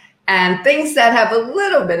for. And things that have a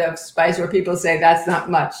little bit of spice where people say that's not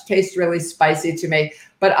much, tastes really spicy to me.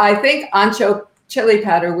 But I think ancho chili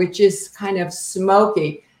powder, which is kind of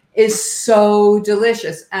smoky, is so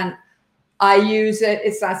delicious. And I use it.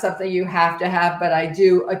 It's not something you have to have, but I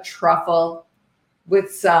do a truffle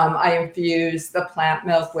with I infuse the plant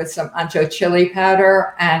milk with some ancho chili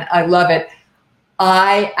powder, and I love it.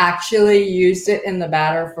 I actually used it in the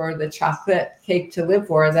batter for the chocolate cake to live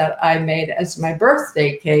for that I made as my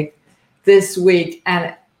birthday cake this week.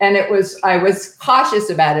 And I was cautious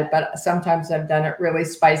about it, but sometimes I've done it really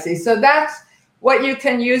spicy. So that's what you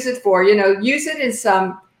can use it for. Use it in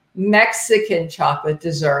some Mexican chocolate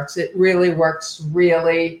desserts. It really works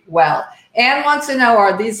really well. Anne wants to know,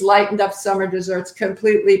 are these lightened up summer desserts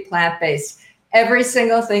completely plant-based? Every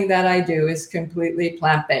single thing that I do is completely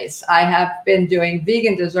plant-based. I have been doing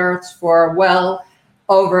vegan desserts for well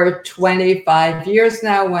over 25 years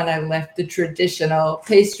now when I left the traditional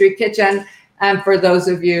pastry kitchen. And for those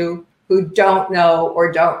of you who don't know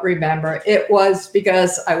or don't remember, it was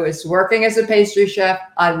because I was working as a pastry chef.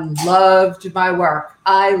 I loved my work.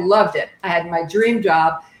 I loved it. I had my dream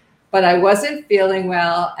job, but I wasn't feeling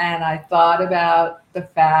well. And I thought about the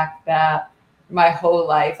fact that my whole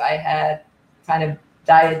life I had kind of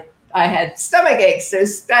I had stomach aches. So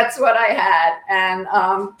that's what I had. And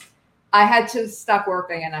I had to stop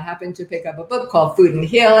working, and I happened to pick up a book called Food and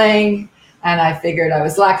Healing. And I figured I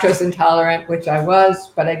was lactose intolerant, which I was,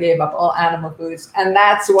 but I gave up all animal foods. And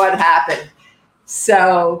that's what happened.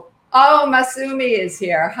 So, oh, Masumi is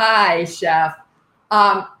here. Hi, chef.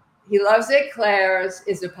 He loves eclairs.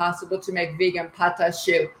 Is it possible to make vegan pata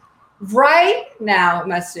choux? Right now,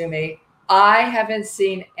 Masumi, I haven't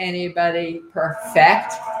seen anybody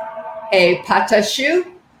perfect a pata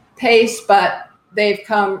choux paste, but they've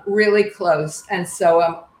come really close. And so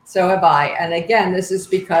have I. And again, this is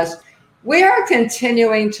because we are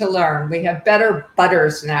continuing to learn. We have better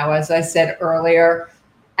butters now, as I said earlier,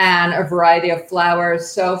 and a variety of flours.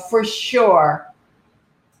 So for sure,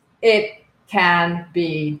 it can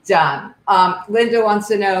be done. Linda wants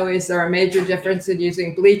to know, is there a major difference in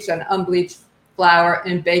using bleached and unbleached flour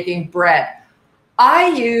in baking bread? I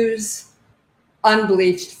use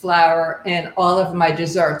unbleached flour in all of my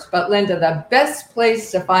desserts. But Linda, the best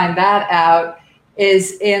place to find that out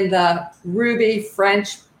is in the Ruby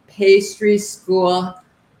French Pastry School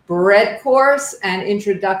bread course and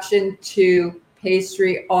introduction to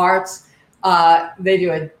pastry arts. They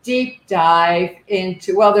do a deep dive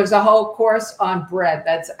into, well, there's a whole course on bread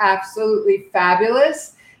that's absolutely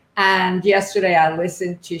fabulous. And yesterday I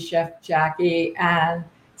listened to Chef Jackie and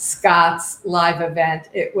Scott's live event.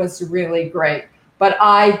 It was really great. But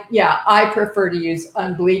I prefer to use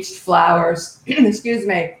unbleached flours. Excuse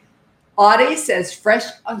me. Audie says fresh.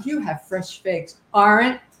 Oh, you have fresh figs.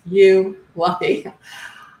 Aren't you lucky?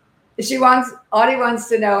 Audie wants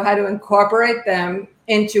to know how to incorporate them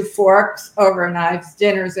into forks over knives,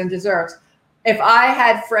 dinners, and desserts. If I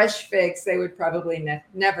had fresh figs, they would probably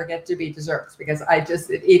never get to be desserts because I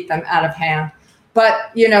just eat them out of hand.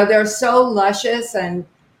 But, they're so luscious, and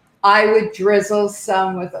I would drizzle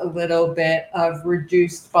some with a little bit of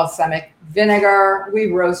reduced balsamic vinegar. We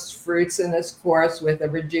roast fruits in this course with a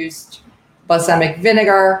reduced balsamic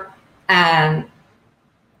vinegar and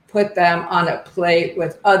put them on a plate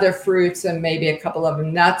with other fruits and maybe a couple of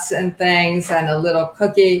nuts and things and a little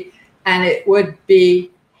cookie. And it would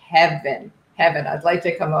be heaven. I'd like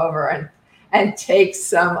to come over and take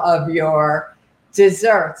some of your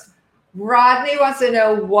desserts. Rodney wants to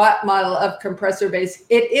know what model of compressor base.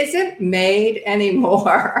 It isn't made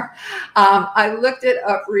anymore. I looked it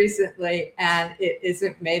up recently and it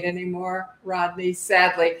isn't made anymore, Rodney,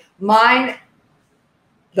 sadly. Mine,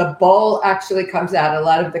 the bowl actually comes out. A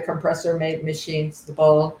lot of the compressor made machines, the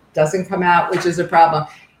bowl doesn't come out, which is a problem.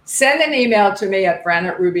 Send an email to me at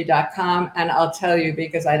fran@ruby.com and I'll tell you,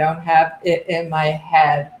 because I don't have it in my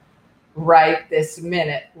head right this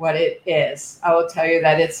minute what it is. I will tell you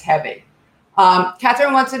that it's heavy.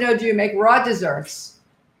 Catherine wants to know, do you make raw desserts?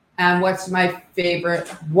 And what's my favorite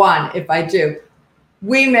one if I do?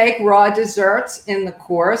 We make raw desserts in the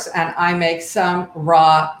course, and I make some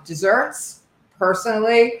raw desserts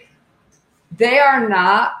personally. They are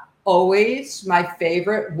not always my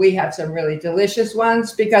favorite. We have some really delicious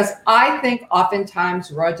ones because I think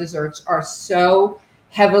oftentimes raw desserts are so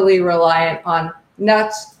heavily reliant on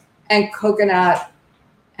nuts and coconut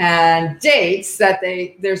and dates that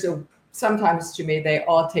sometimes to me, they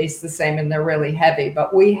all taste the same and they're really heavy.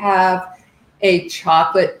 But we have a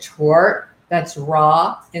chocolate torte that's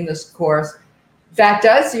raw in this course that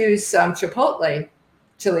does use some chipotle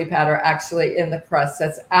chili powder actually in the crust.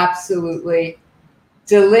 That's absolutely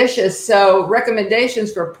delicious. So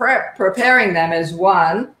recommendations for preparing them is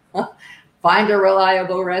one, find a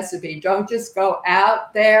reliable recipe. Don't just go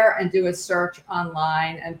out there and do a search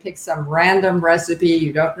online and pick some random recipe.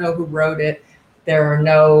 You don't know who wrote it. There's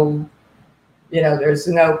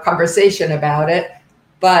no conversation about it.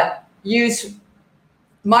 But use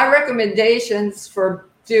my recommendations for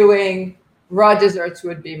doing raw desserts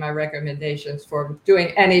would be my recommendations for doing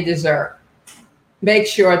any dessert. Make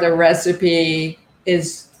sure the recipe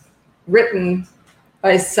is written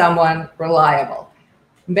by someone reliable.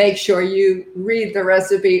 Make sure you read the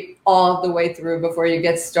recipe all the way through before you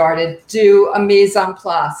get started. Do a mise en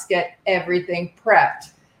place. Get everything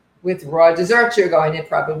prepped. With raw desserts, you're going to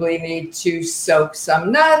probably need to soak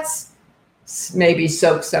some nuts, maybe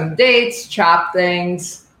soak some dates, chop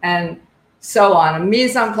things, and so on. A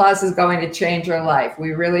mise en place is going to change your life.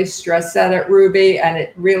 We really stress that at Ruby, and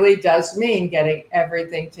it really does mean getting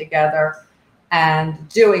everything together and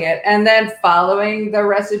doing it, and then following the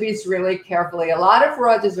recipes really carefully. A lot of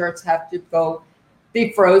raw desserts have to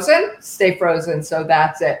be frozen, stay frozen. So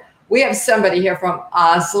that's it. We have somebody here from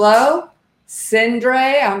Oslo,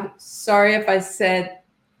 Sindre. I'm sorry if I said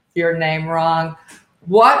your name wrong.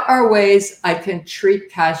 What are ways I can treat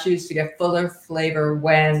cashews to get fuller flavor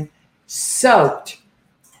when soaked?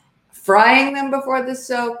 Frying them before the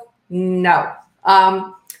soak? No.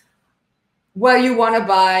 Well, you want to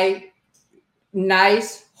buy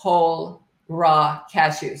nice whole raw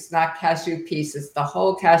cashews, not cashew pieces. The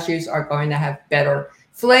whole cashews are going to have better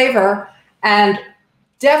flavor. And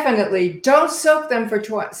definitely don't soak them for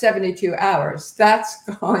 72 hours. That's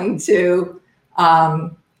going to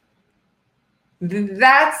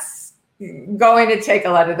take a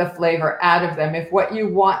lot of the flavor out of them. If what you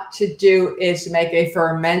want to do is make a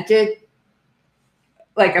fermented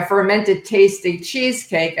tasty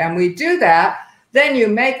cheesecake, and we do that, then you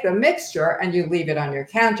make the mixture and you leave it on your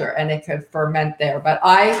counter and it could ferment there. But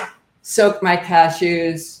I soak my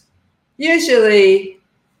cashews usually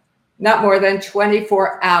not more than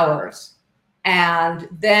 24 hours. And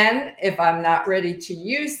then if I'm not ready to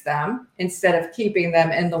use them, instead of keeping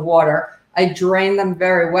them in the water, I drain them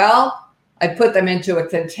very well. I put them into a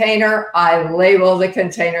container. I label the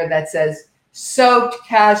container that says soaked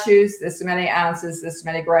cashews, this many ounces, this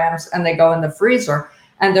many grams, and they go in the freezer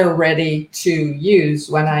and they're ready to use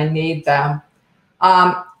when I need them.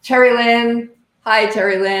 Terry Lynn, hi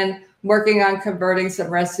Terry Lynn, working on converting some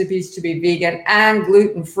recipes to be vegan and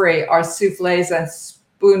gluten-free. Are souffles and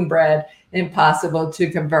spoon bread impossible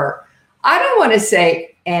to convert? I don't want to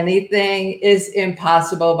say anything is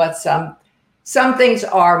impossible, but some things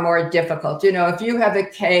are more difficult. You know, if you have a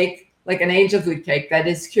cake, like an angel food cake, that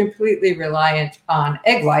is completely reliant on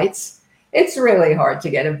egg whites, it's really hard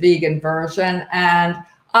to get a vegan version. And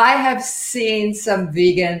I have seen some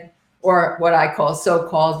vegan, or what I call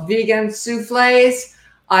so-called vegan souffles.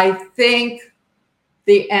 I think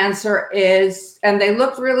the answer is, and they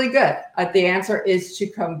look really good, the answer is to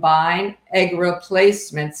combine egg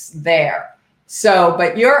replacements there. So,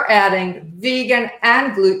 but you're adding vegan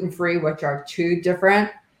and gluten-free, which are two different,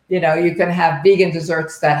 you know, you can have vegan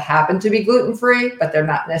desserts that happen to be gluten-free, but they're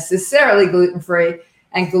not necessarily gluten-free,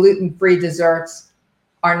 and gluten-free desserts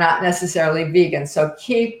are not necessarily vegan. So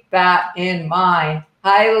keep that in mind.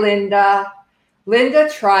 Hi, Linda. Linda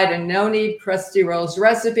tried a no-knead crusty rolls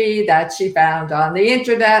recipe that she found on the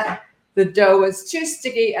internet. The dough was too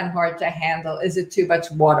sticky and hard to handle. Is it too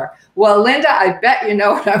much water? Well, Linda, I bet you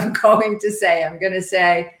know what I'm going to say. I'm going to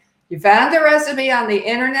say, you found the recipe on the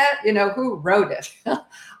internet. You know, who wrote it?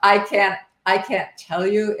 I can't tell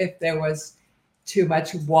you if there was too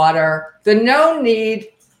much water. The no-knead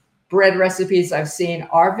bread recipes I've seen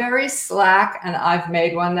are very slack, and I've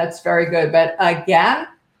made one that's very good. But again,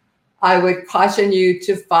 I would caution you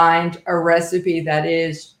to find a recipe that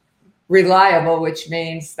is reliable, which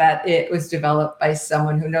means that it was developed by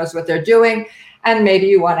someone who knows what they're doing. And maybe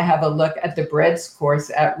you want to have a look at the breads course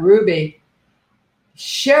at Ruby.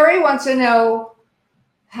 Sherry wants to know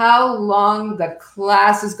how long the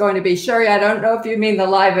class is going to be. Sherry, I don't know if you mean the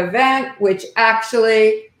live event, which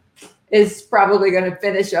actually is probably going to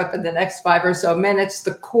finish up in the next 5 or so minutes.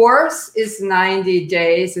 The course is 90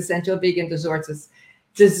 days. Essential Vegan Desserts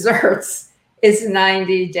is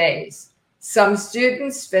 90 days. Some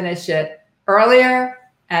students finish it earlier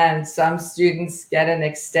and some students get an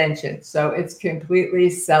extension. So it's completely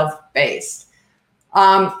self-based.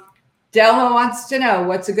 Delma wants to know,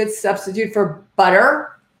 what's a good substitute for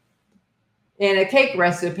butter in a cake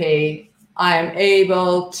recipe? I'm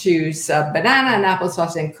able to sub banana and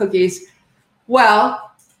applesauce and cookies.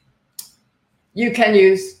 Well, you can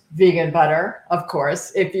use vegan butter, of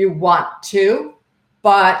course, if you want to,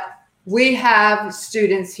 but we have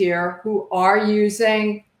students here who are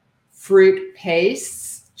using fruit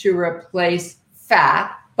pastes to replace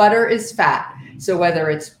fat. Butter is fat. So whether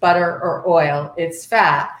it's butter or oil, it's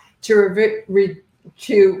fat, to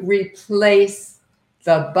replace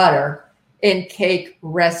the butter in cake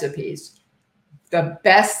recipes. The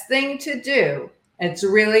best thing to do, it's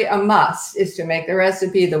really a must, is to make the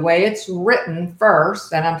recipe the way it's written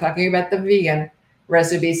first. And I'm talking about the vegan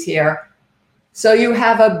recipes here. So you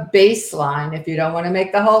have a baseline. If you don't want to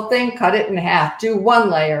make the whole thing, cut it in half. Do one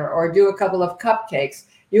layer or do a couple of cupcakes.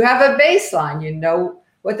 You have a baseline. You know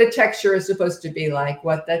what the texture is supposed to be like,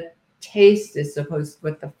 what the taste is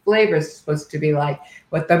what the flavor is supposed to be like,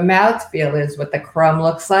 what the mouthfeel is, what the crumb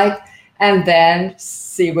looks like, and then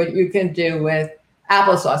see what you can do with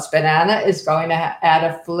applesauce. Banana is going to add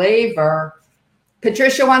a flavor.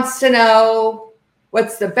 Patricia wants to know,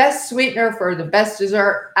 what's the best sweetener for the best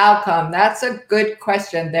dessert outcome? That's a good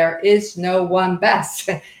question. There is no one best.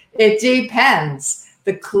 It depends.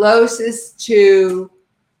 The closest to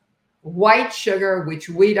white sugar, which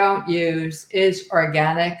we don't use, is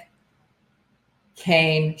organic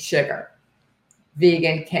cane sugar,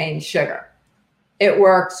 vegan cane sugar. It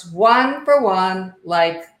works 1 for 1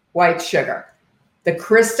 like white sugar. The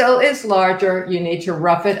crystal is larger. You need to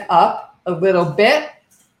rough it up a little bit.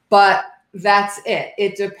 but that's it.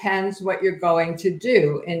 It depends what you're going to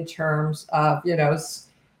do in terms of,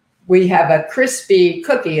 we have a crispy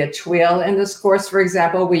cookie, a tuile. In this course, for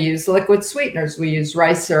example, we use liquid sweeteners. We use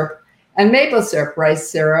rice syrup and maple syrup. Rice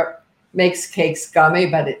syrup makes cakes gummy,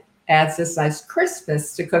 but it adds this nice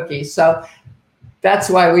crispness to cookies. So that's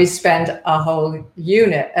why we spend a whole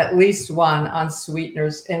unit, at least one, on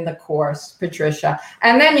sweeteners in the course, Patricia.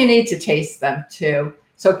 And then you need to taste them too.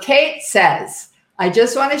 So Kate says, I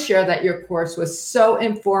just want to share that your course was so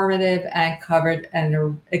informative and covered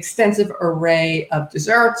an extensive array of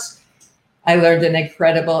desserts. I learned an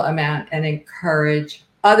incredible amount and encourage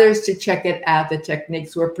others to check it out. The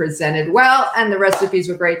techniques were presented well and the recipes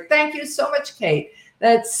were great. Thank you so much, Kate.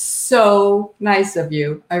 That's so nice of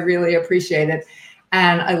you. I really appreciate it.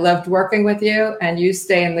 And I loved working with you, and you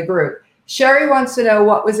stay in the group. Sherry wants to know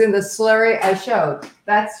what was in the slurry I showed.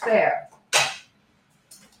 That's fair.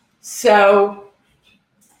 So,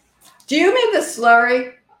 do you mean the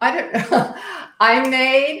slurry? I don't know. I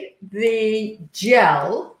made the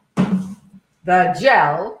gel,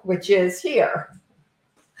 which is here.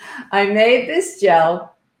 I made this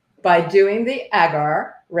gel by doing the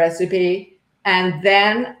agar recipe, and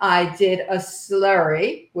then I did a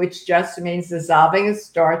slurry, which just means dissolving a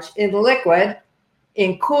starch in liquid,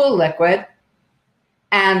 in cool liquid.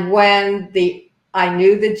 And when I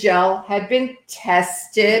knew the gel had been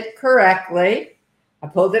tested correctly, I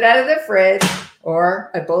pulled it out of the fridge,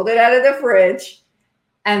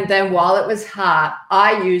 and then while it was hot,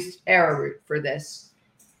 I used arrowroot for this.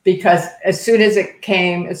 Because as soon as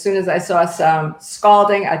I saw some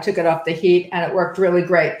scalding, I took it off the heat and it worked really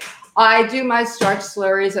great. I do my starch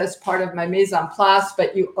slurries as part of my mise en place,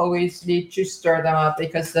 but you always need to stir them up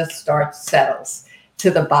because the starch settles to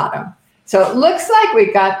the bottom. So it looks like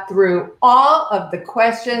we got through all of the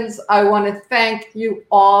questions. I want to thank you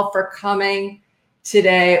all for coming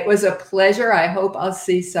today. It was a pleasure. I hope I'll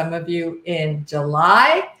see some of you in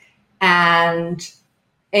July, and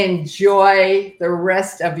enjoy the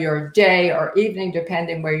rest of your day or evening,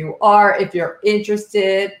 depending where you are. If you're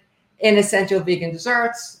interested in essential vegan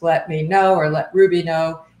desserts, let me know or let Ruby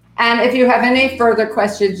know. And if you have any further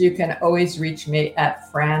questions, you can always reach me at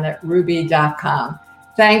fran@ruby.com.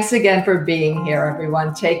 Thanks again for being here,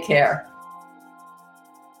 everyone. Take care.